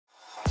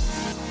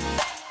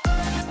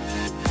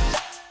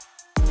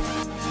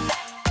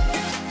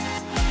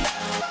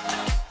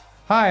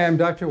Hi, I'm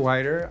Dr.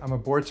 Whiter. I'm a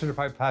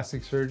board-certified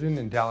plastic surgeon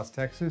in Dallas,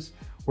 Texas.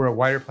 We're at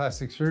Whiter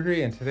Plastic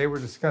Surgery, and today we're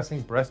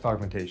discussing breast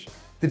augmentation.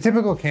 The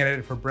typical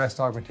candidate for breast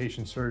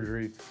augmentation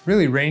surgery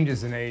really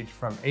ranges in age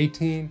from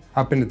 18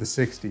 up into the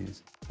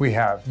 60s. We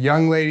have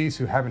young ladies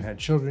who haven't had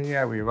children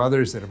yet. We have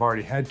others that have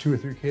already had 2 or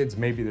 3 kids.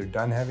 Maybe they're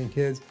done having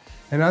kids.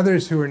 And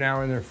others who are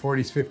now in their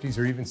 40s, 50s,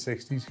 or even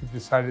 60s who've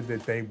decided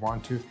that they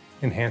want to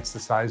enhance the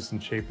size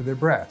and shape of their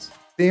breasts.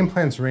 The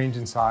implants range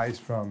in size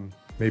from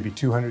maybe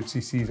 200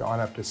 cc's on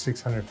up to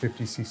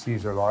 650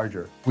 cc's or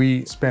larger.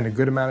 We spend a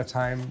good amount of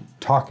time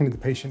talking to the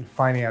patient,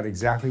 finding out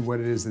exactly what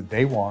it is that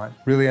they want,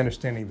 really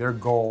understanding their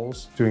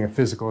goals, doing a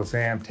physical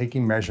exam,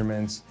 taking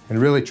measurements, and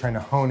really trying to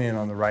hone in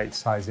on the right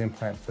size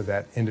implant for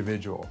that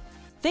individual.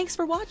 Thanks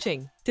for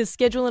watching. To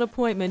schedule an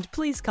appointment,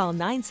 please call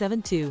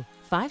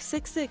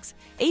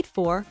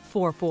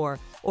 972-566-8444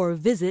 or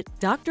visit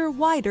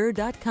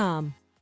drwhiter.com.